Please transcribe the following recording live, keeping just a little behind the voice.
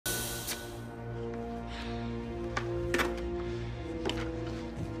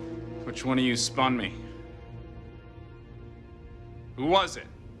Which one of you spun me? Who was it?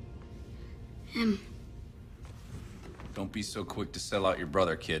 Him. Don't be so quick to sell out your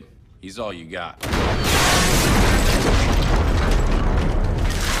brother, kid. He's all you got.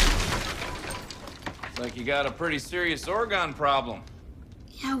 Looks like you got a pretty serious Zorgon problem.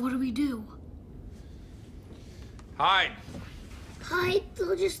 Yeah, what do we do? Hide. Hide?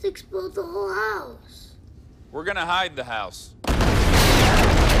 They'll just explode the whole house. We're gonna hide the house.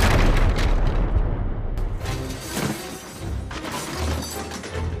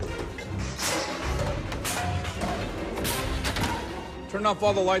 Turn off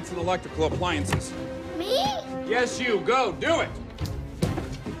all the lights and electrical appliances. Me? Yes, you. Go. Do it.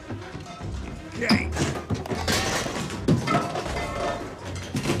 Okay.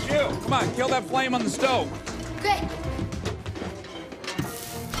 You, come on. Kill that flame on the stove. Okay.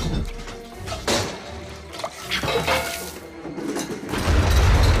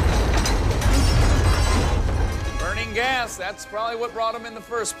 Burning gas, that's probably what brought him in the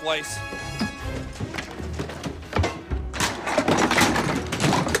first place.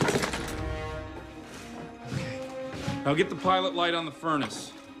 Now get the pilot light on the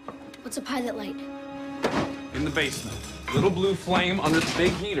furnace. What's a pilot light? In the basement. Little blue flame under the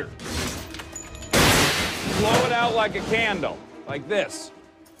big heater. Blow it out like a candle, like this.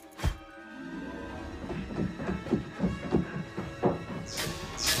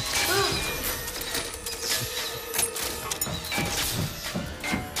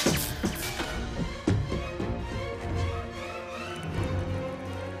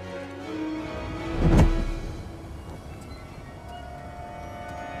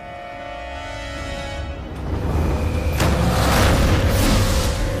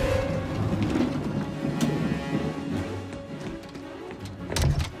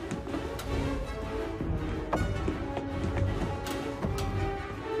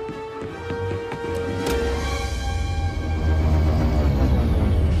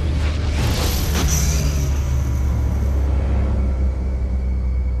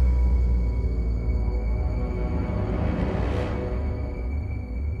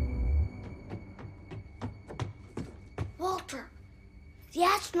 Walter, the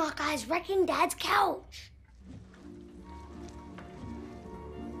astronaut guy's wrecking Dad's couch.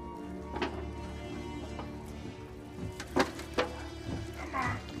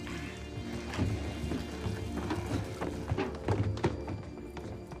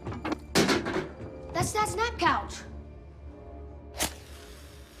 That's Dad's nap couch.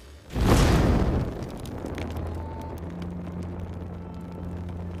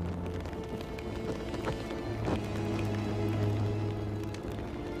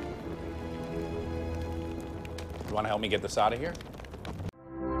 You want to help me get this out of here?